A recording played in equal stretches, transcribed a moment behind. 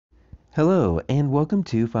Hello and welcome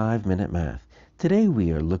to 5-Minute Math. Today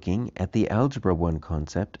we are looking at the Algebra 1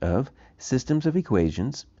 concept of systems of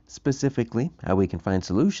equations, specifically how we can find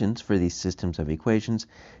solutions for these systems of equations,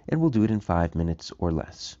 and we'll do it in 5 minutes or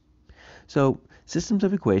less. So, systems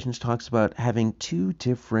of equations talks about having two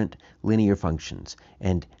different linear functions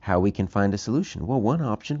and how we can find a solution. Well, one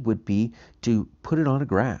option would be to put it on a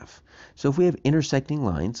graph. So if we have intersecting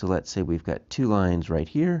lines, so let's say we've got two lines right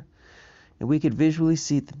here, and we could visually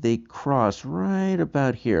see that they cross right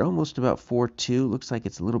about here, almost about 4, 2. Looks like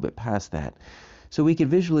it's a little bit past that. So we could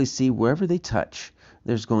visually see wherever they touch,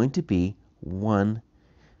 there's going to be one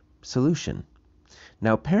solution.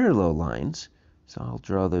 Now parallel lines, so I'll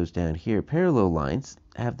draw those down here. Parallel lines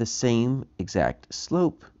have the same exact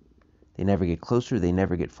slope. They never get closer, they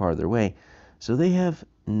never get farther away. So they have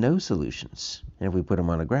no solutions. And if we put them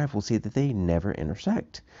on a graph, we'll see that they never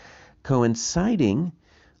intersect. Coinciding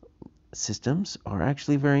systems are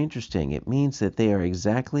actually very interesting. It means that they are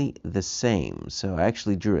exactly the same. So I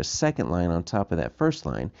actually drew a second line on top of that first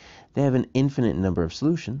line. They have an infinite number of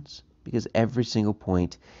solutions because every single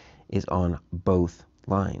point is on both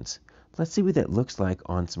lines. Let's see what that looks like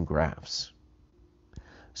on some graphs.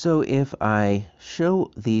 So if I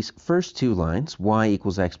show these first two lines, y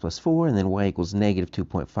equals x plus 4 and then y equals negative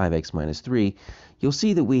 2.5x minus 3, you'll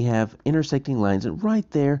see that we have intersecting lines, and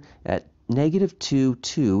right there at negative 2,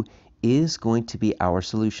 2 is going to be our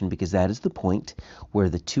solution because that is the point where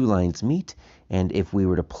the two lines meet, and if we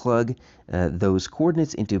were to plug those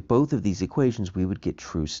coordinates into both of these equations, we would get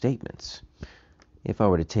true statements. If I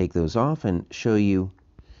were to take those off and show you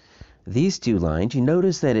these two lines, you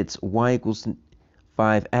notice that it's y equals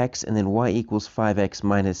 5x and then y equals 5x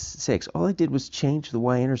minus 6. All I did was change the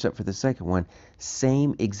y-intercept for the second one.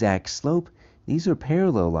 Same exact slope. These are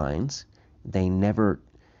parallel lines. They never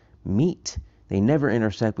meet. They never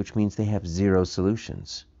intersect, which means they have zero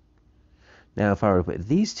solutions. Now, if I were to put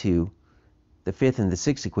these two, the fifth and the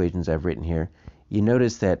sixth equations I've written here, you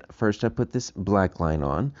notice that first I put this black line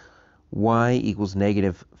on. Y equals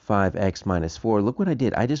negative 5x minus 4. Look what I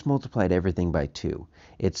did. I just multiplied everything by 2.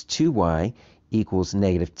 It's 2y equals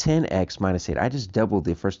negative 10x minus 8. I just doubled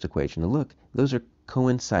the first equation. And look, those are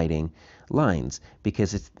coinciding lines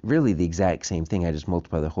because it's really the exact same thing. I just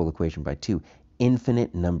multiply the whole equation by 2.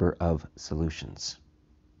 Infinite number of solutions.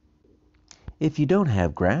 If you don't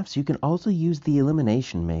have graphs, you can also use the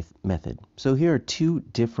elimination method. So here are two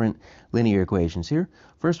different linear equations here.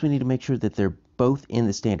 First, we need to make sure that they're both in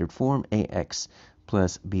the standard form, ax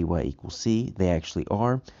plus by equals c. They actually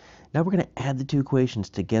are. Now we're going to add the two equations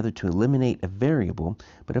together to eliminate a variable,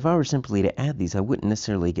 but if I were simply to add these, I wouldn't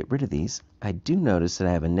necessarily get rid of these. I do notice that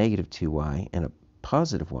I have a negative 2y and a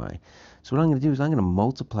positive y. So what I'm going to do is I'm going to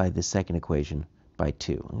multiply the second equation by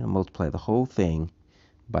 2. I'm going to multiply the whole thing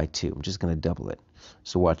by 2. I'm just going to double it.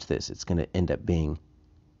 So watch this. It's going to end up being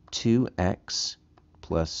 2x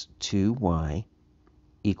plus 2y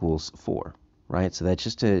equals 4. Right? So that's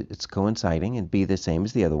just it's coinciding and be the same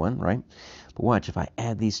as the other one, right? But watch, if I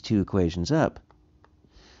add these two equations up,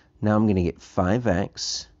 now I'm going to get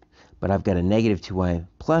 5x, but I've got a negative 2y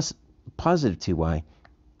plus positive 2y.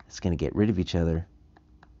 It's going to get rid of each other.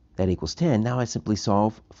 That equals 10. Now I simply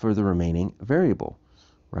solve for the remaining variable,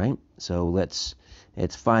 right? So it's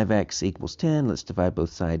 5x equals 10. Let's divide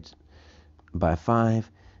both sides by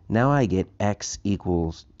 5. Now I get x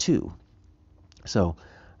equals 2. So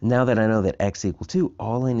now that I know that x equals 2,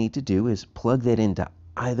 all I need to do is plug that into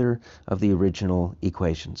either of the original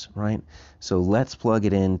equations, right? So let's plug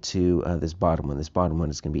it into this bottom one. This bottom one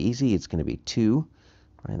is going to be easy. It's going to be 2,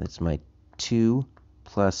 right? That's my 2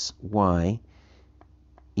 plus y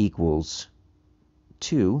equals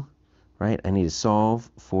 2, right? I need to solve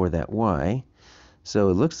for that y. So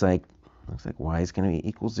it looks like y is going to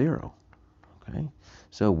equal 0, okay?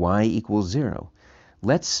 So y equals 0.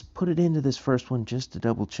 Let's put it into this first one just to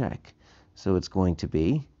double check. So it's going to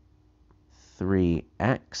be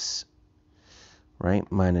 3x, right,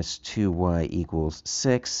 minus 2y equals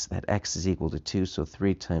 6. That x is equal to 2, so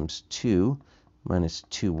 3 times 2 minus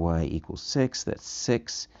 2y equals 6. That's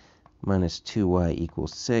 6 minus 2y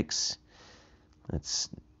equals 6. Let's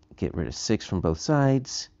get rid of 6 from both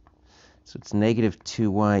sides. So it's negative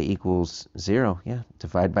 2y equals 0. Yeah,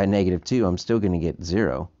 divide by negative 2, I'm still going to get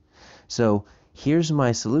 0. So here's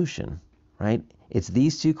my solution, right? It's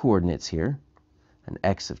these two coordinates here, an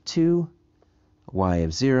x of 2, y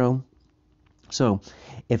of 0. So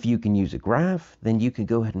if you can use a graph, then you can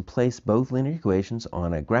go ahead and place both linear equations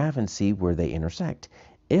on a graph and see where they intersect.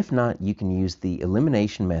 If not, you can use the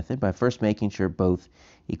elimination method by first making sure both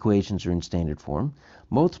equations are in standard form,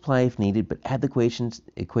 multiply if needed, but add the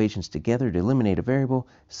equations together to eliminate a variable,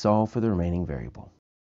 solve for the remaining variable.